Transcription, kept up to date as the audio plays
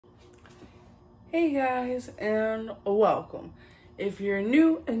Hey guys, and welcome. If you're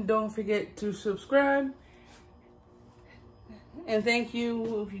new, and don't forget to subscribe. And thank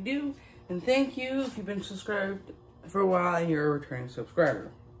you if you do. And thank you if you've been subscribed for a while and you're a returning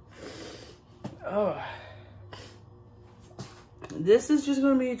subscriber. This is just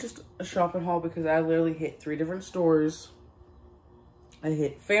going to be just a shopping haul because I literally hit 3 different stores. I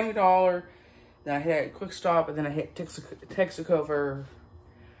hit Family Dollar, then I hit Quick Stop, and then I hit Texaco for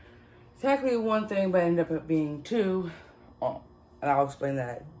technically one thing, but ended up being 2. And I'll explain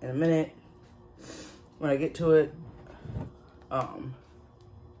that in a minute when I get to it.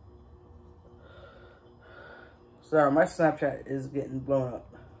 Sorry, my Snapchat is getting blown up.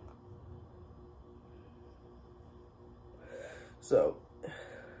 So,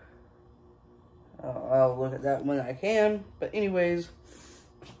 I'll look at that when I can. But anyways,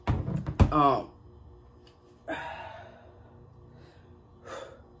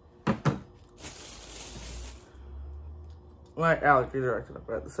 my allergies are acting up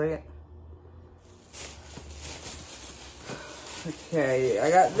right this second. Okay, I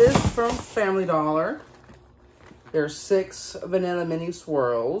got this from Family Dollar. There's 6 vanilla mini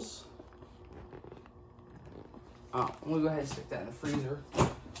swirls. I'm gonna go ahead and stick that in the freezer.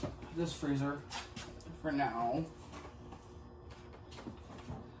 This freezer for now.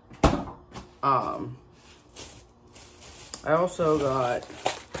 I also got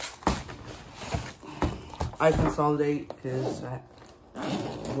I Consolidate is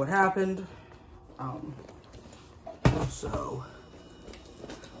what happened. So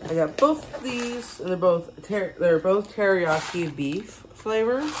I got both these, and they're both teriyaki beef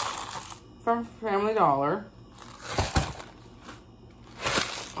flavors from Family Dollar.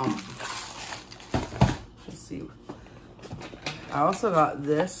 Let's see. I also got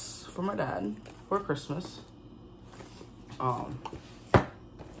this for my dad for Christmas.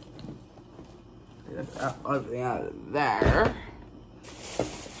 Everything out of there.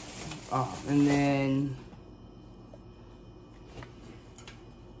 And then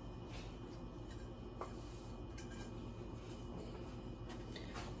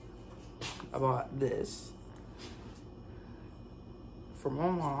I bought this for my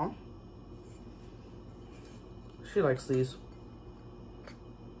mom. She likes these.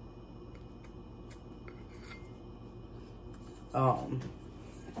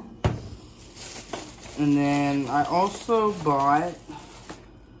 And then I also bought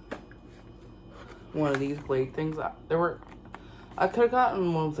one of these blade things. I could have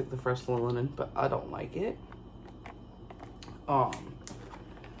gotten one with like the fresh linen, but I don't like it.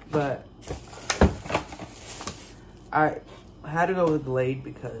 But I had to go with Blade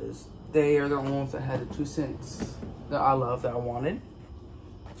because they are the only ones that had the 2 cents that I love, that I wanted.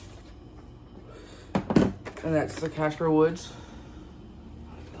 And that's the Casper Woods.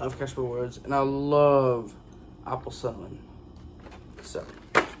 I love Casper Woods, and I love Apple Cinnamon. So,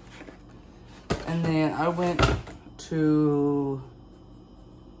 and then I went to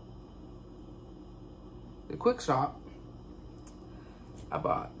the Quick Stop. I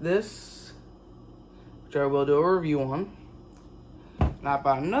bought this, which I will do a review on. And I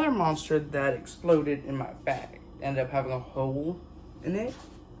bought another monster that exploded in my bag. Ended up having a hole in it.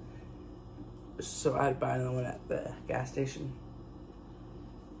 So I had to buy another one at the gas station.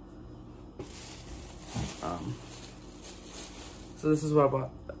 So this is what I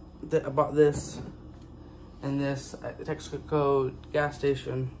bought. I bought this and this at the Texaco gas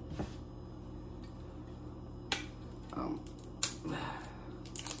station.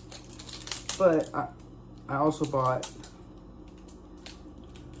 But I also bought,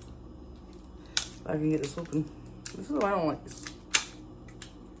 if I can get this open. This is why I don't like this.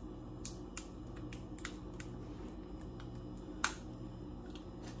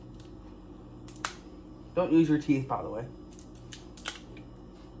 Don't use your teeth, by the way.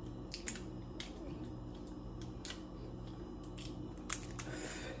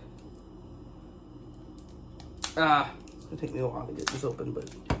 It's gonna take me a while to get this open, but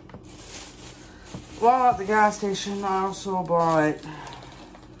while at the gas station, I also bought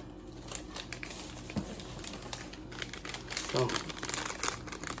some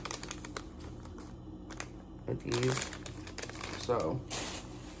of these. So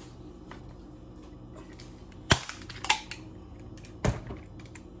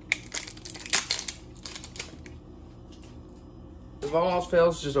if all else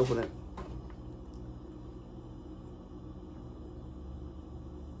fails, just open it.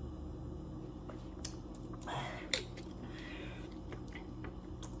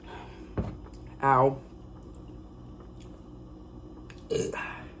 Ow.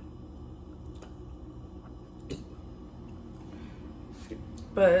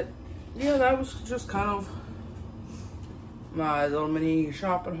 But yeah, that was just kind of my little mini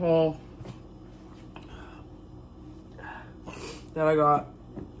shopping haul that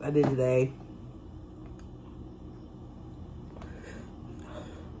I did today.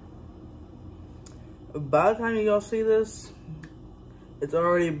 By the time y'all see this, it's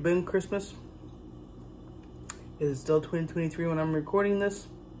already been Christmas. It is still 2023 when I'm recording this.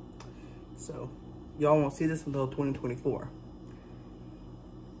 So, y'all won't see this until 2024.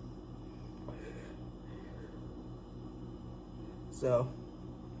 So,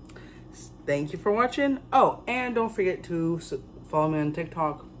 thank you for watching. Oh, and don't forget to follow me on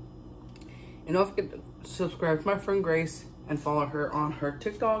TikTok. And don't forget to subscribe to my friend Grace and follow her on her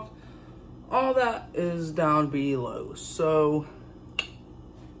TikTok. All that is down below. So,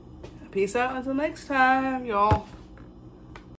 peace out until next time, y'all.